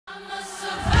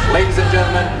Ladies and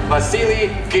gentlemen, Vasily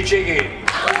Kichigin.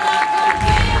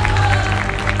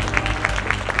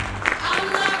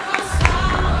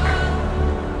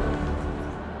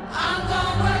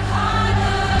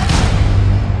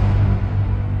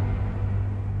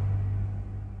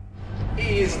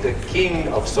 He is the king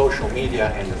of social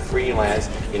media and freelance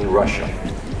in Russia.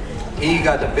 He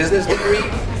got a business degree,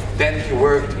 then he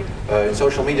worked in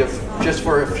social media just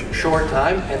for a short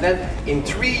time, and then in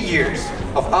 3 years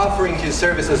of offering his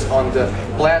services on the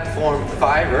platform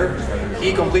Fiverr,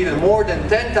 he completed more than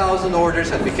 10,000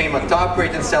 orders and became a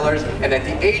top-rated seller, and at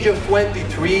the age of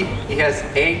 23, he has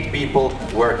 8 people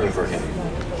working for him.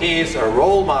 He is a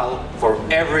role model for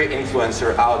every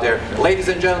influencer out there. Ladies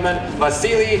and gentlemen,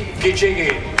 Vasily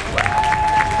Kichigin.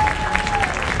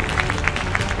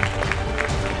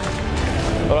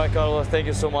 All right, Karlo, thank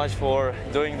you so much for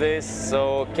doing this.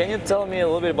 So can you tell me a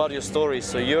little bit about your story?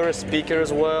 So you're a speaker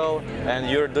as well, and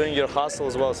you're doing your hustle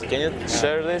as well. So can you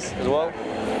share this as well?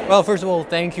 Well, first of all,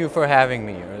 thank you for having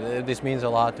me. This means a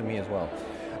lot to me as well.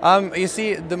 You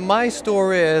see, my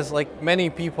story is, like many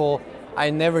people, I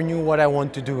never knew what I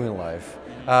want to do in life.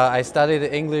 I studied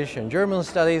English and German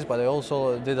studies, but I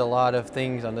also did a lot of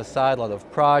things on the side, a lot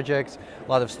of projects, a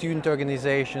lot of student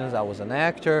organizations. I was an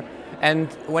actor.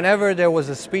 And whenever there was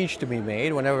a speech to be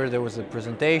made, whenever there was a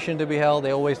presentation to be held,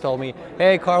 they always told me,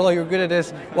 hey, Karlo, you're good at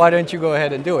this, why don't you go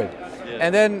ahead and do it? Yeah.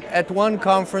 And then at one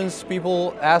conference,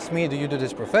 people asked me, do you do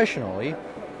this professionally?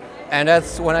 And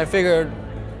that's when I figured,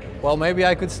 well, maybe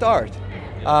I could start.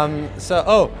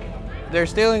 Oh, they're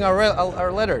stealing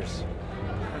our letters.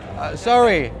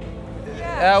 Sorry,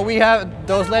 yeah. We have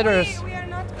those letters. We are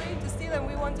not going to steal them,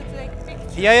 we want to take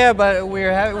pictures. Yeah, but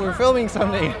we're filming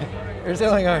something. You're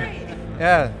stealing our...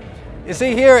 Yeah, you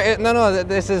see here, no,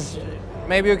 this is,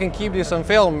 maybe you can keep this on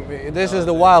film. This is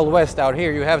the Wild West out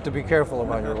here. You have to be careful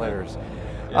about your letters.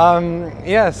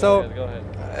 Yeah, so Go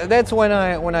ahead. That's when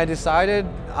I decided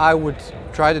I would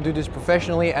try to do this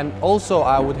professionally, and also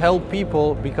I would help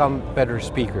people become better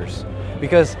speakers.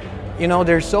 Because, you know,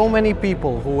 there's so many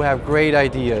people who have great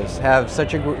ideas, have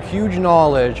such a huge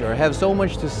knowledge, or have so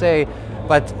much to say,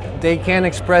 but they can't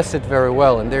express it very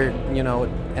well, and they're, you know,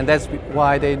 and that's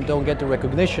why they don't get the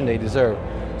recognition they deserve.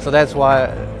 So that's why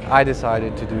I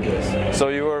decided to do this. So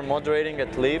you were moderating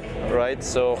at LEAP, right?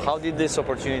 So how did this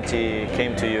opportunity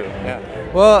came to you? Yeah.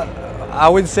 Well, I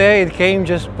would say it came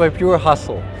just by pure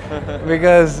hustle.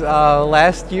 Because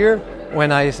last year,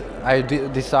 when I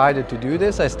decided to do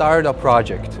this, I started a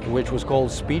project which was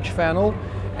called Speech Funnel.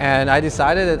 And I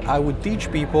decided that I would teach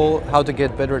people how to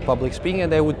get better at public speaking,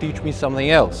 and they would teach me something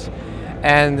else.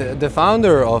 And the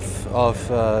founder of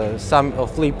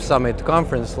LEAP Summit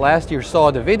Conference last year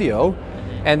saw the video,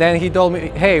 and then he told me,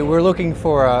 hey, we're looking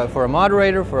for a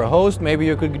moderator, for a host, maybe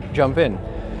you could jump in.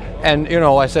 And, you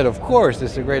know, I said, of course,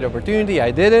 this is a great opportunity. I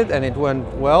did it, and it went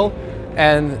well.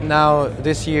 And now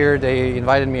this year they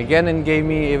invited me again and gave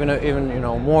me even you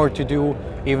know, more to do,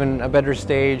 even a better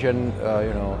stage, and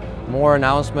you know, more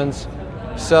announcements.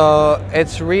 So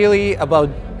it's really about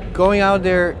going out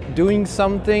there, doing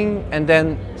something, and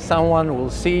then someone will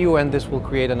see you, and this will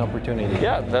create an opportunity.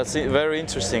 Yeah, that's very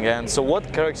interesting. And so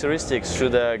what characteristics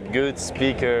should a good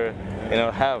speaker, you know,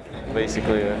 have,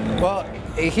 basically? Well,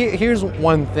 here's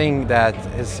one thing that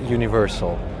is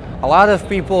universal. A lot of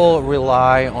people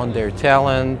rely on their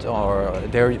talent or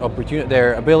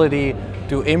their ability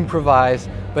to improvise,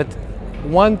 but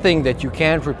one thing that you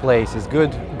can't replace is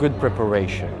good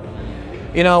preparation.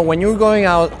 You know, when you're going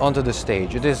out onto the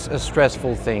stage, it is a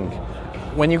stressful thing.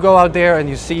 When you go out there and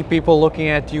you see people looking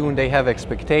at you and they have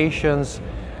expectations,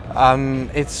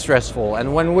 it's stressful.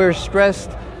 And when we're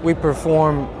stressed, we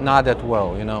perform not that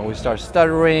well. You know, we start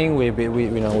stuttering,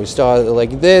 we start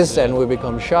like this, and we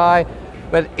become shy.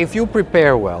 But if you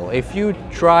prepare well, if you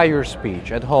try your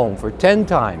speech at home for 10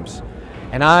 times,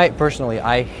 and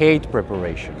I hate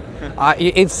preparation.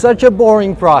 It's such a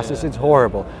boring process, it's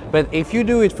horrible. But if you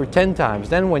do it for 10 times,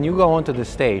 then when you go onto the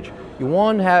stage, you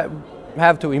won't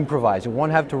have to improvise. You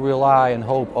won't have to rely and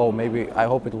hope, oh, maybe I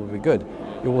hope it will be good.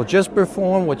 You will just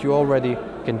perform what you already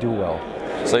can do well.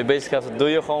 So you basically have to do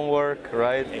your homework,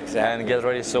 right? Exactly. And get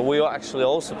ready. So we actually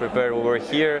also prepared. We were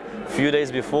here a few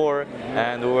days before,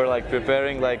 and we were like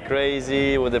preparing like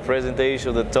crazy with the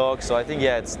presentation, the talk. So I think,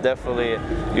 yeah, it's definitely,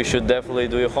 you should definitely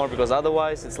do your homework, because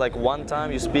otherwise it's like one time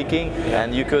you're speaking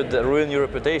and you could ruin your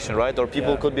reputation, right? Or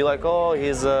people could be like, oh,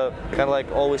 he's kind of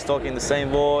like always talking the same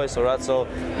voice, or that. So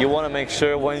you want to make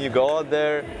sure when you go out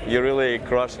there, you really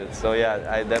crush it. So yeah,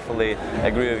 I definitely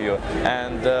agree with you.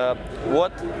 And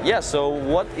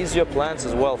what is your plans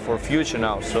as well for future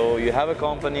now? So you have a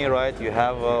company, right? You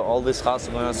have all this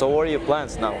hustle going on. So what are your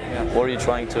plans now? Yeah. What are you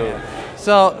trying to?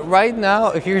 So right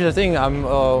now, here's the thing,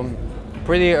 I'm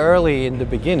pretty early in the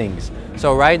beginnings.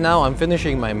 So right now I'm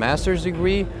finishing my master's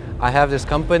degree. I have this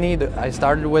company that I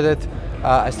started with it.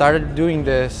 I started doing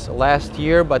this last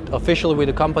year, but officially with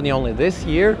the company only this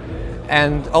year.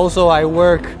 And also I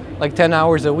work like 10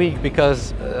 hours a week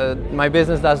because my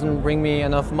business doesn't bring me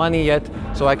enough money yet,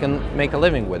 so I can make a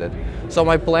living with it. So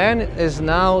my plan is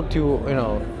now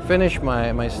to, finish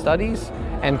my studies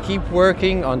and keep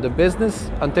working on the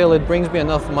business until it brings me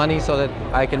enough money so that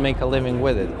I can make a living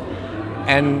with it.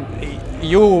 And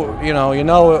you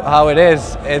know how it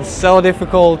is. It's so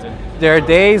difficult. There are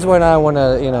days when I want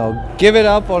to, give it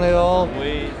up on it all.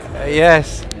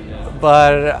 Yes,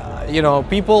 but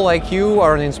people like you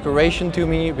are an inspiration to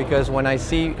me, because when I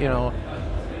see,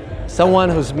 someone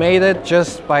who's made it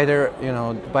just by their,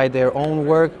 by their own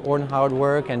work, own hard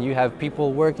work, and you have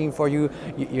people working for you,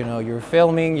 you're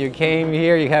filming, you came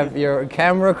here, you have your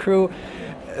camera crew.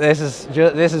 This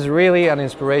is really an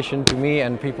inspiration to me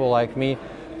and people like me.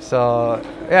 So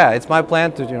yeah, it's my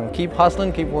plan to keep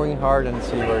hustling, keep working hard, and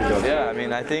see where it goes. Yeah, I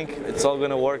mean, I think it's all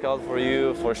gonna work out for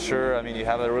you for sure. I mean, you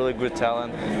have a really good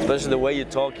talent, especially the way you're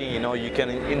talking. You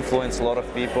can influence a lot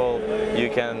of people.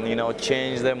 You can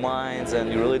change their minds,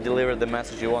 and you really deliver the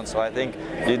message you want. So I think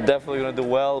you're definitely gonna do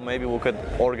well. Maybe we could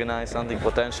organize something,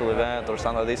 potential event or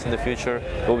something like this in the future.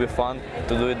 It will be fun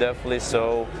to do it, definitely.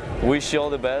 So wish you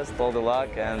all the best, all the luck,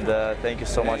 and thank you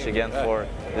so much again for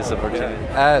this opportunity.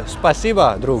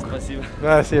 Спасибо, друг. Спасибо.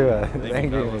 Спасибо.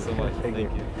 Thank you so much. Thank you.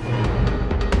 Thank you.